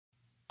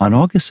On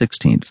August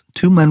 16th,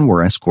 two men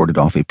were escorted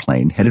off a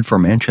plane headed for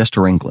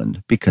Manchester,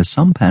 England, because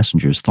some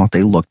passengers thought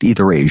they looked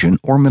either Asian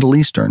or Middle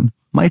Eastern,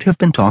 might have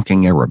been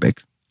talking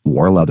Arabic,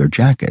 wore leather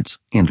jackets,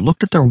 and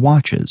looked at their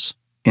watches,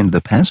 and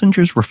the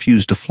passengers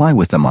refused to fly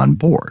with them on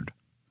board.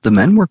 The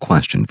men were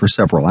questioned for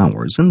several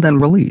hours and then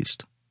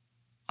released.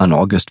 On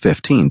August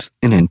 15th,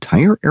 an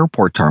entire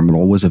airport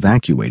terminal was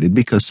evacuated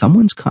because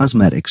someone's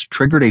cosmetics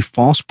triggered a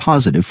false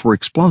positive for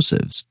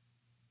explosives.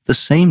 The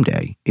same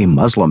day, a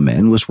Muslim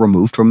man was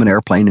removed from an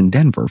airplane in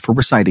Denver for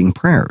reciting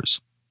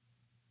prayers.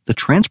 The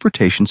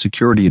Transportation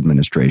Security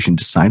Administration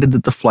decided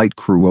that the flight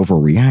crew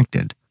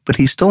overreacted, but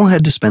he still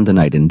had to spend the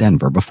night in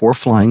Denver before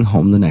flying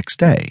home the next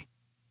day.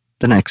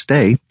 The next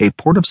day, a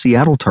Port of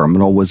Seattle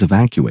terminal was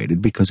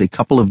evacuated because a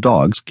couple of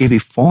dogs gave a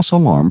false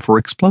alarm for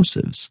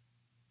explosives.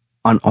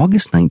 On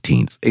August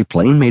 19th, a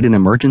plane made an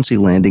emergency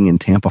landing in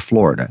Tampa,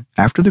 Florida,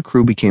 after the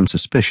crew became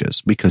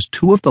suspicious because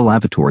two of the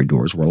lavatory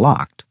doors were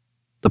locked.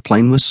 The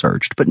plane was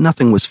searched, but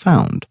nothing was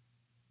found.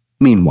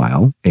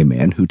 Meanwhile, a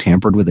man who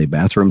tampered with a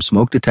bathroom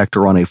smoke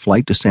detector on a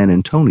flight to San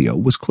Antonio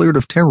was cleared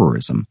of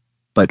terrorism,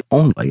 but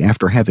only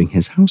after having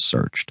his house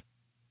searched.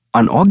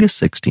 On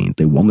August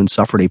 16th, a woman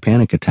suffered a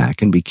panic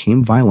attack and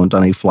became violent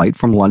on a flight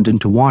from London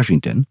to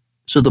Washington,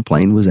 so the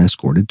plane was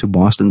escorted to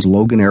Boston's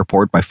Logan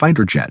Airport by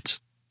fighter jets.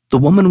 The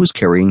woman was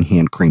carrying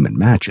hand cream and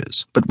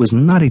matches, but was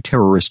not a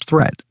terrorist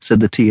threat, said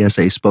the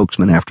TSA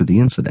spokesman after the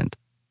incident.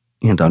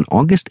 And on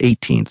August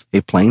 18th,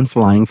 a plane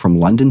flying from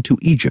London to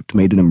Egypt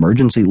made an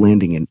emergency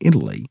landing in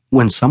Italy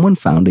when someone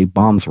found a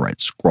bomb threat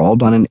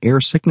scrawled on an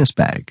air sickness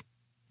bag.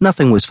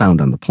 Nothing was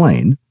found on the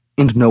plane,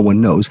 and no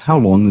one knows how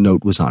long the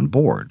note was on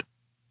board.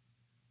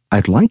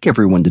 I'd like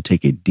everyone to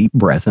take a deep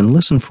breath and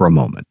listen for a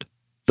moment.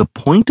 The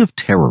point of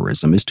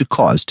terrorism is to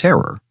cause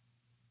terror,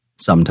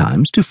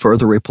 sometimes to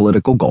further a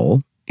political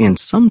goal, and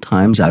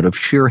sometimes out of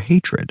sheer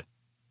hatred.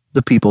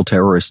 The people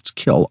terrorists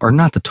kill are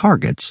not the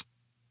targets.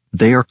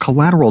 They are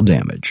collateral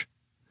damage,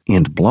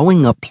 and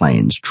blowing up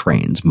planes,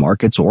 trains,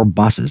 markets, or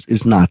buses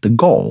is not the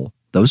goal.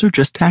 Those are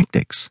just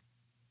tactics.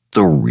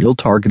 The real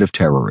target of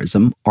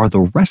terrorism are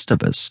the rest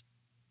of us,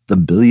 the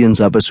billions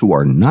of us who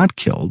are not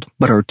killed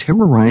but are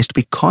terrorized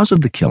because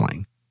of the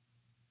killing.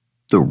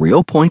 The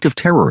real point of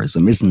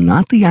terrorism is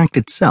not the act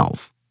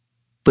itself,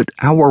 but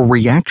our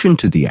reaction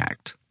to the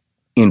act,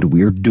 and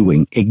we're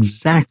doing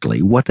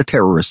exactly what the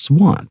terrorists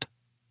want.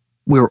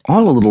 We're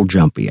all a little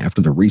jumpy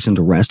after the recent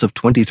arrest of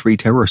 23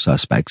 terror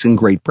suspects in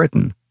Great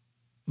Britain.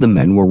 The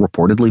men were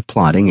reportedly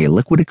plotting a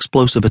liquid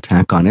explosive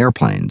attack on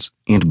airplanes,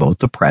 and both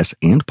the press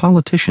and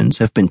politicians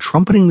have been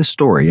trumpeting the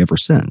story ever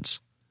since.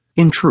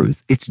 In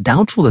truth, it's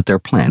doubtful that their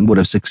plan would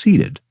have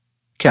succeeded.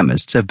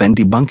 Chemists have been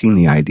debunking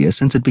the idea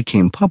since it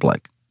became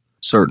public.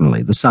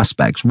 Certainly, the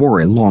suspects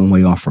were a long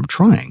way off from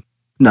trying.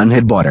 None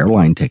had bought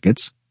airline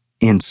tickets,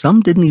 and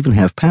some didn't even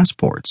have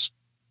passports.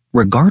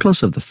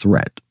 Regardless of the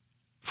threat,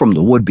 from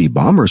the would-be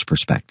bomber's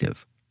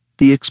perspective,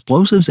 the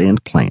explosives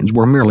and planes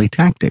were merely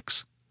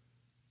tactics.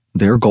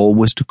 Their goal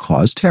was to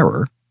cause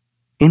terror,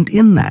 and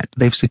in that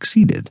they've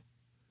succeeded.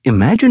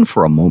 Imagine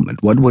for a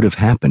moment what would have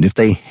happened if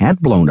they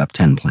had blown up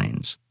 10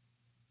 planes.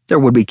 There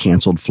would be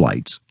canceled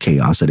flights,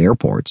 chaos at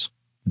airports,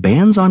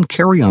 bans on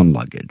carry-on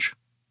luggage,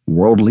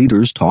 world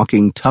leaders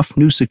talking tough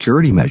new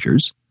security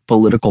measures,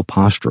 political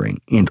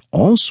posturing, and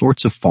all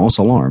sorts of false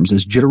alarms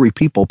as jittery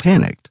people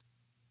panicked.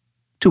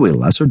 To a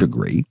lesser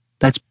degree,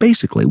 that's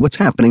basically what's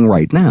happening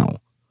right now.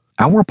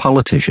 Our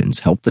politicians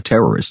help the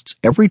terrorists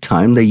every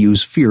time they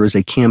use fear as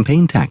a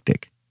campaign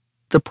tactic.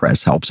 The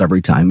press helps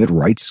every time it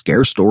writes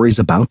scare stories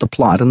about the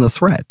plot and the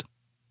threat.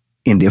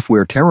 And if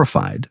we're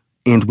terrified,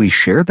 and we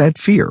share that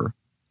fear,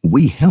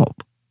 we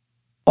help.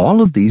 All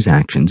of these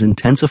actions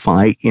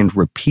intensify and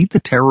repeat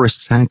the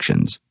terrorists'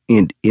 actions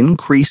and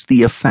increase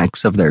the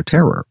effects of their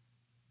terror.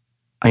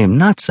 I am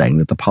not saying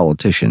that the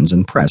politicians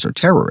and press are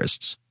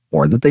terrorists,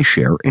 or that they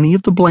share any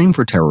of the blame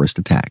for terrorist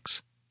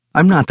attacks.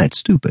 I'm not that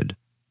stupid.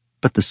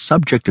 But the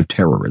subject of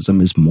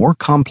terrorism is more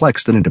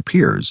complex than it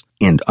appears,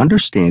 and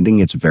understanding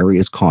its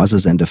various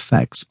causes and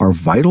effects are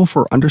vital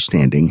for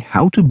understanding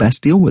how to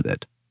best deal with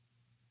it.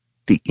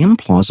 The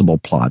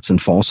implausible plots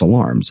and false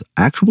alarms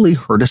actually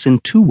hurt us in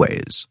two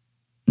ways.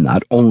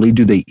 Not only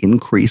do they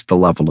increase the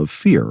level of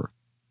fear,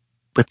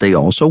 but they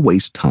also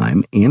waste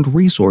time and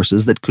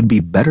resources that could be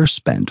better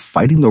spent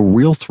fighting the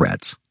real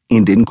threats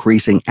and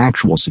increasing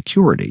actual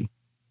security.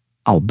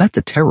 I'll bet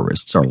the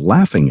terrorists are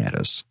laughing at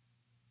us.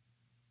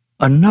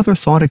 Another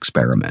thought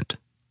experiment.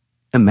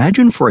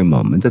 Imagine for a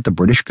moment that the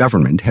British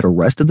government had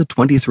arrested the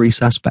 23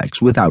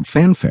 suspects without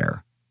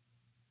fanfare.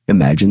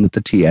 Imagine that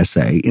the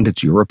TSA and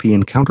its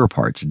European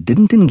counterparts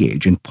didn't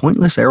engage in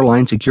pointless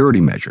airline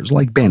security measures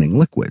like banning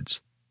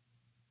liquids.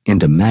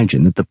 And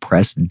imagine that the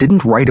press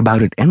didn't write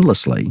about it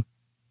endlessly,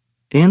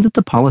 and that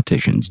the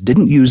politicians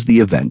didn't use the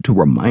event to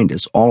remind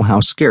us all how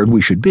scared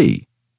we should be.